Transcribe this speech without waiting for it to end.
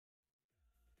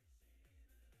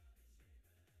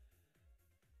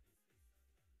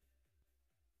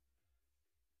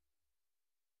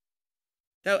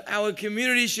that our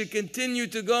community should continue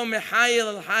to go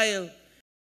mehayil al hayil.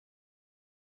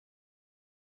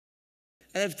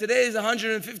 And if today is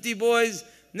 150 boys,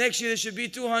 next year there should be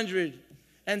 200.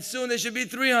 And soon there should be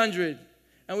 300.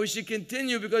 And we should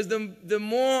continue, because the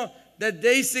more that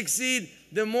they succeed,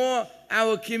 the more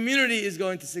our community is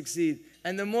going to succeed.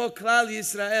 And the more Klal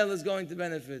Yisrael is going to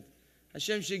benefit.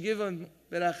 Hashem should give them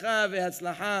beracha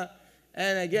ve'hatzlacha.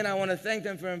 And again, I want to thank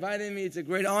them for inviting me. It's a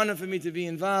great honor for me to be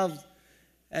involved.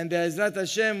 And be'ezrat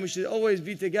Hashem, we should always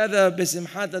be together.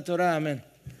 B'simchat Hatorah. Amen.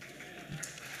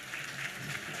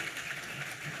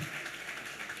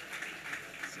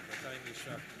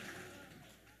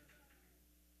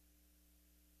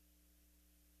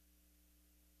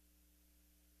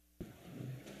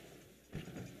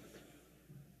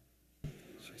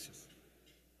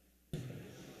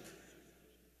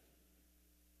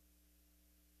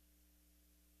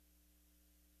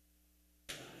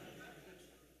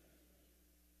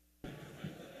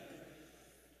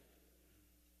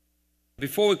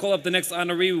 Before we call up the next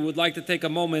honoree, we would like to take a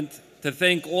moment to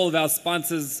thank all of our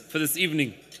sponsors for this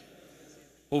evening.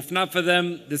 If not for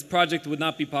them, this project would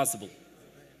not be possible.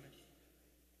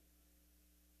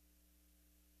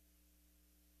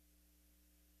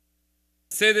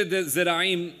 Seder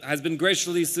Zeraim has been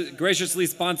graciously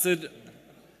sponsored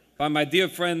by my dear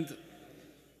friend,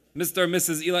 Mr. and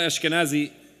Mrs. Eli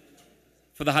Ashkenazi,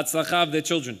 for the Hatzlacha of their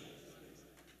children.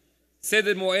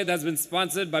 Seder Moed has been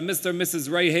sponsored by Mr. and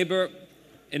Mrs. Ray Haber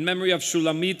in memory of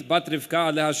Shulamit Bat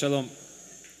Rivka Aleha Shalom.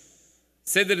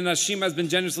 Seder Nashim has been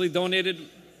generously donated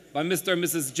by Mr. and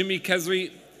Mrs. Jimmy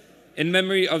Kezri in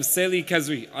memory of Seli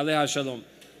Kezri Aleha Shalom.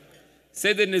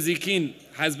 Seder Nezikin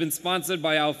has been sponsored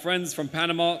by our friends from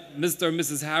Panama, Mr. and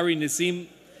Mrs. Harry Nissim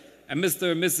and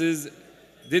Mr. and Mrs.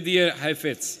 Didier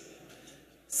Haifetz.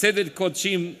 Seder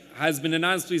Kodshim has been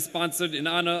anonymously sponsored in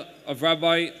honor of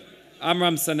Rabbi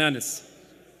Amram Sananis.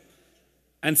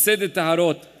 And Seder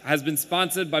Taharot has been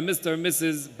sponsored by Mr. and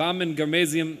Mrs. Baman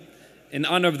Garmezium in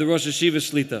honor of the Rosh Hashiva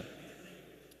Shlita.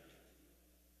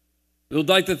 We would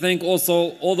like to thank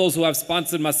also all those who have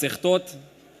sponsored Masechtot.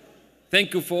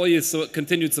 Thank you for all your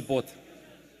continued support.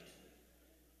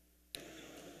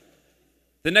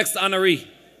 The next honoree.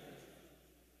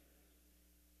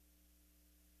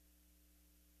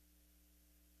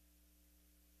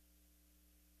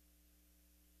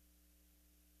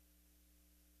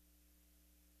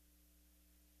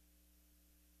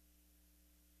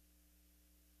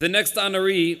 The next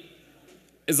honoree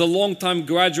is a longtime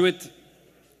graduate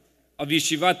of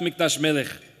Yeshivat Mikdash Melech,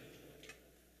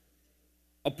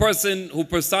 a person who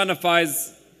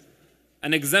personifies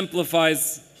and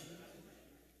exemplifies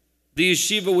the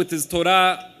yeshiva with his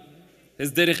Torah,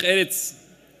 his Derech Eretz,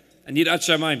 and Yirat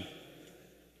Shamayim.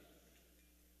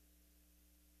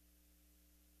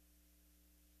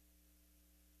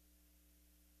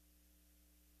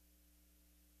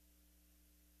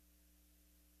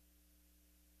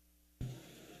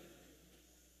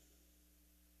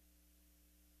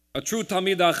 A true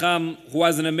Talmid Acham who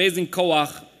has an amazing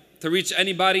koach to reach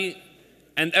anybody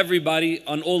and everybody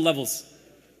on all levels.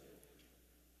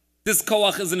 This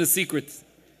koach isn't a secret.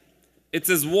 It's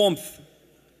his warmth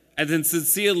and his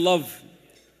sincere love,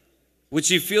 which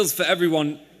he feels for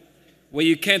everyone, where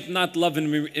you can't not love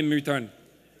in return.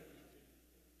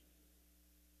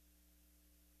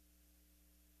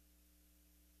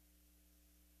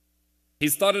 He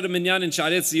started a minyan in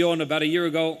Sha'arei Tzion about a year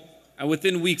ago, and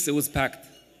within weeks it was packed.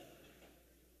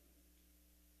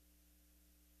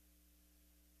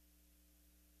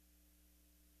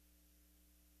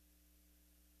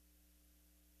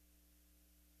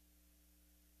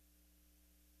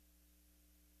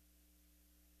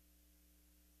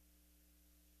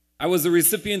 I was a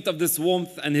recipient of this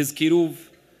warmth and his kiruv,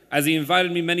 as he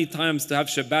invited me many times to have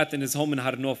Shabbat in his home in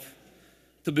Har Nof,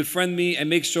 to befriend me and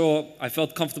make sure I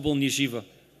felt comfortable in yeshiva.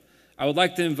 I would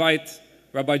like to invite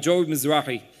Rabbi Joe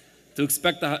Mizrahi to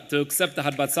accept the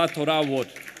Harbatzat Torah Award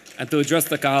and to address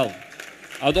the Kahal.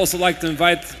 I would also like to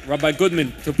invite Rabbi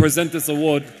Goodman to present this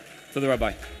award to the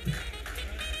Rabbi.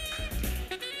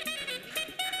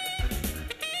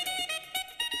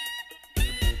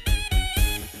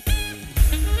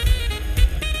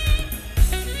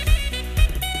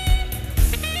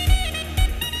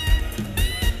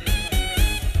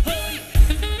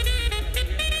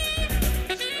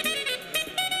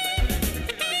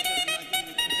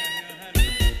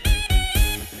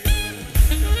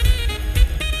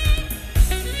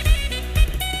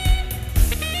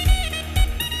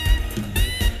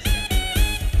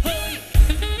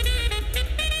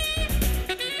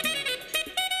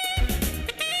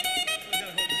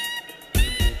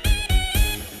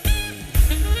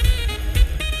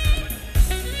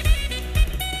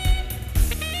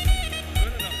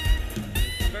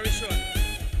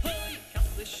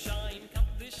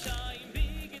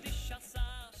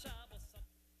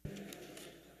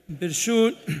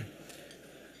 Birshut,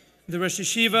 the Rosh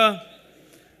Yeshiva,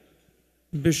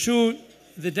 Birshut,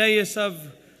 the dais of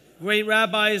great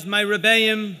rabbis, my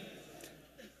Rebbeim,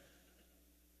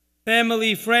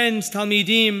 family, friends,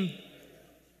 Talmidim.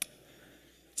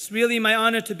 It's really my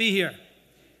honor to be here.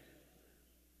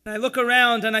 And I look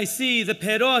around and I see the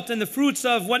perot and the fruits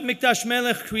of what Mikdash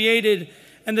Melech created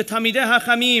and the Talmidei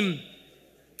Hachamim.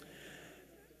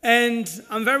 And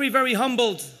I'm very, very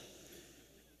humbled.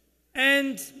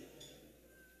 And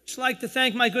I'd just like to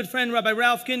thank my good friend Rabbi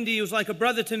Ralph Kindi, who's like a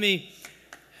brother to me.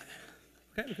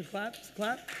 Okay, we can clap,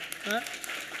 clap.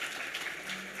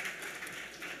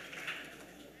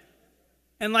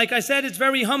 And like I said, it's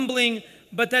very humbling,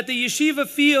 but that the yeshiva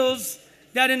feels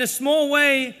that in a small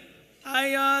way,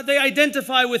 they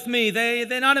identify with me.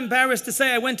 They're not embarrassed to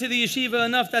say I went to the yeshiva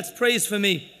enough. That's praise for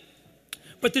me.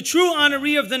 But the true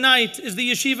honoree of the night is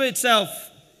the yeshiva itself.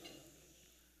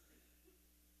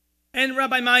 And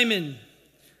Rabbi Maimon.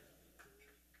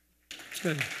 It's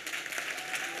good.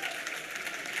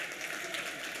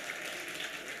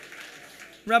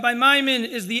 Rabbi Maimon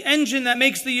is the engine that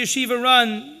makes the yeshiva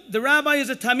run. The rabbi is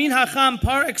a Tamid Hacham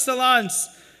par excellence.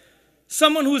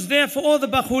 Someone who's there for all the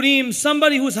Bachurim,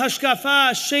 somebody whose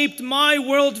hashkafa shaped my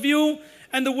worldview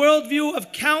and the worldview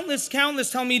of countless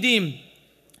Talmidim.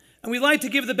 And we like to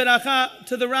give the beracha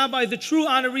to the rabbi, the true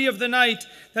honoree of the night,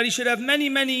 that he should have many,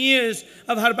 many years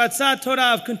of Harbatzat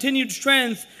Torah, of continued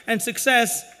strength and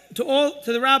success to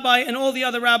the rabbi and all the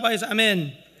other rabbis.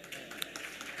 Amen.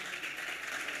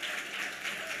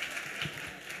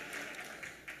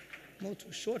 I'm a little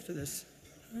too short for this.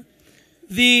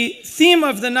 The theme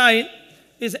of the night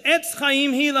is Etz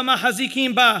Chaim Hi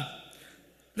Lamahazikim Ba,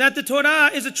 that the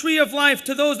Torah is a tree of life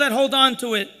to those that hold on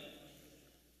to it.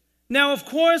 Now, of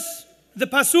course, the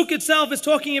pasuk itself is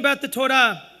talking about the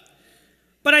Torah,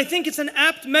 but I think it's an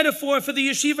apt metaphor for the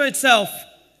yeshiva itself.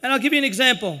 And I'll give you an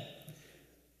example.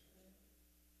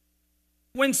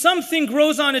 When something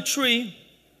grows on a tree,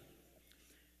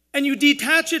 and you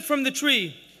detach it from the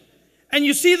tree, and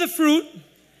you see the fruit,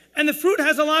 and the fruit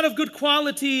has a lot of good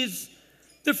qualities.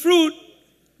 The fruit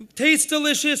tastes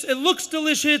delicious, it looks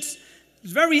delicious,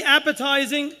 it's very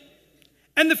appetizing,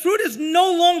 and the fruit is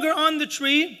no longer on the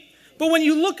tree. But when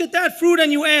you look at that fruit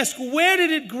and you ask, where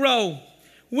did it grow?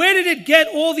 Where did it get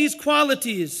all these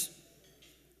qualities?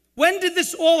 When did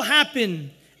this all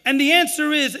happen? And the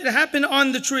answer is, it happened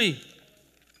on the tree.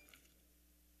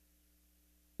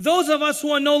 Those of us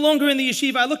who are no longer in the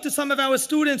yeshiva, I look to some of our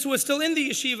students who are still in the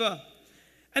yeshiva,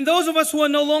 and those of us who are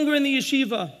no longer in the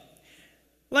yeshiva,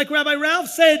 like Rabbi Ralph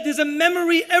said, there's a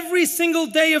memory every single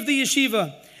day of the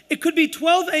yeshiva. It could be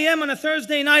 12 a.m. on a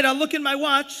Thursday night. I'll look at my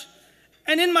watch,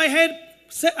 and in my head,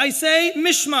 I say,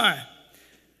 Mishmar.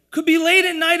 Could be late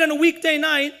at night on a weekday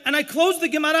night, and I closed the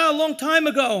Gemara a long time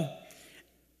ago.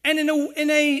 And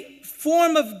in a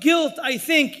form of guilt, I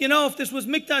think, if this was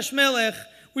Mikdash Melech,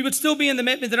 we would still be in the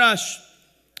Bet Midrash.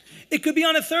 It could be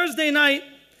on a Thursday night,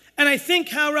 and I think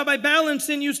how Rabbi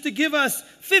Balanson used to give us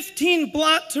 15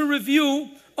 blot to review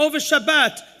over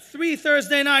Shabbat. 3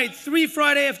 Thursday night, 3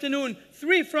 Friday afternoon,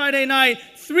 3 Friday night,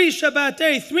 3 Shabbat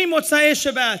day, 3 Motzai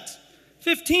Shabbat.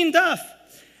 15 daf.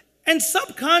 And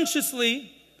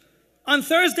subconsciously, on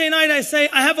Thursday night I say,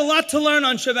 I have a lot to learn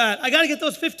on Shabbat. I got to get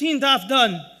those 15 daf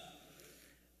done.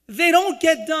 They don't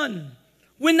get done.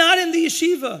 We're not in the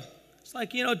yeshiva. It's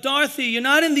like, Dorothy, you're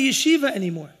not in the yeshiva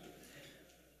anymore.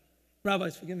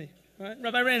 Rabbis, forgive me. All right?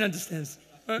 Rabbi Rain understands.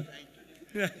 All right?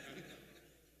 Yeah.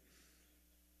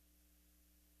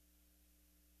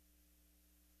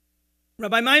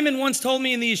 Rabbi Maimon once told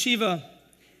me in the yeshiva,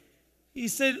 he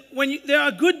said, there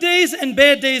are good days and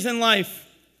bad days in life.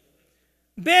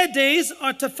 Bad days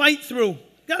are to fight through. You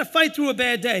got to fight through a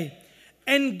bad day.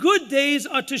 And good days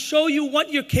are to show you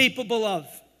what you're capable of.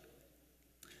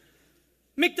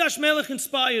 Mikdash Melech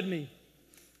inspired me.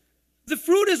 The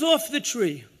fruit is off the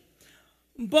tree.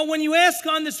 But when you ask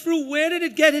on this fruit, where did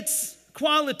it get its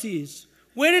qualities?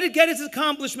 Where did it get its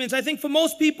accomplishments? I think for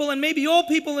most people, and maybe all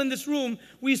people in this room,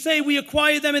 we say we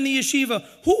acquired them in the yeshiva.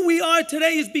 Who we are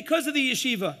today is because of the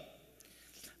yeshiva.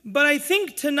 But I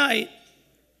think tonight,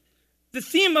 the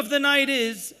theme of the night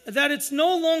is that it's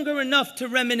no longer enough to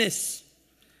reminisce.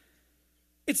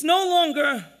 It's no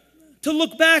longer to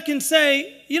look back and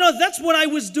say, that's what I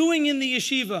was doing in the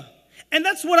yeshiva. And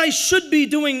that's what I should be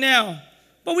doing now.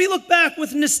 But we look back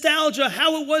with nostalgia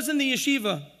how it was in the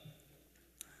yeshiva.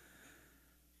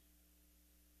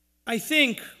 I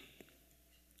think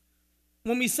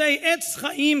when we say Etz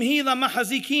Chaim Hi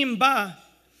Lamahazikim Ba,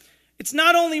 it's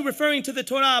not only referring to the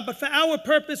Torah, but for our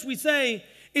purpose we say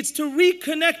it's to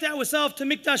reconnect ourselves to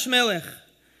Mikdash Melech.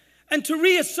 and to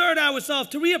reassert ourselves,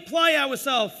 to reapply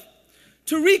ourselves,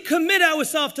 to recommit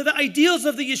ourselves to the ideals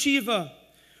of the yeshiva,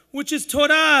 which is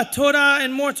Torah, Torah,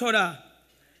 and more Torah.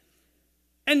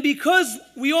 And because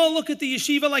we all look at the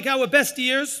yeshiva like our best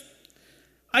years,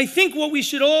 I think what we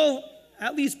should all,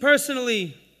 at least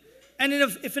personally, and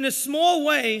if in a small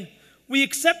way, we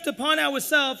accept upon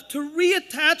ourselves to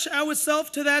reattach ourselves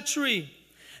to that tree.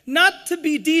 Not to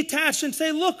be detached and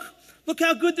say, look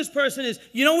how good this person is.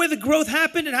 You know where the growth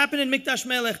happened? It happened in Mikdash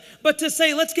Melech. But to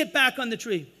say, let's get back on the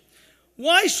tree.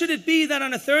 Why should it be that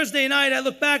on a Thursday night I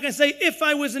look back and say, if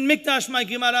I was in Mikdash, my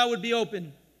Gemara would be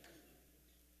open?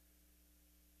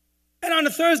 And on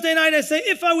a Thursday night I say,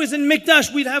 if I was in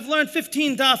Mikdash, we'd have learned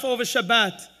 15 daf over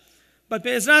Shabbat. But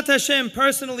Be'ezrat Hashem,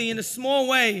 personally, in a small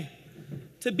way,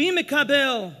 to be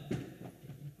Mikabel,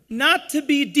 not to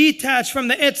be detached from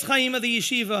the Etz Chaim of the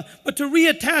yeshiva, but to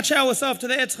reattach ourselves to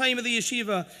the Etz Chaim of the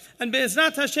yeshiva. And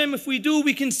Be'ezrat Hashem, if we do,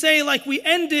 we can say like we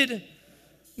ended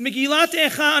Megillat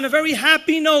Echa on a very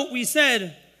happy note. We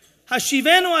said,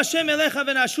 Hashivenu Hashem elecha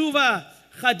v'nashuva,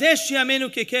 chadesh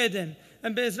yamenu kekedem.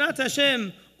 And Be'ezrat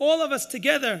Hashem, all of us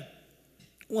together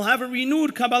will have a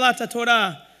renewed Kabbalat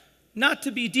Torah, not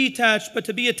to be detached, but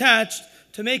to be attached,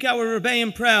 to make our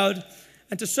Rebbeim proud,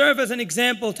 and to serve as an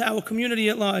example to our community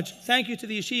at large. Thank you to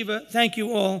the yeshiva. Thank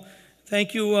you all.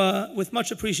 Thank you with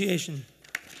much appreciation.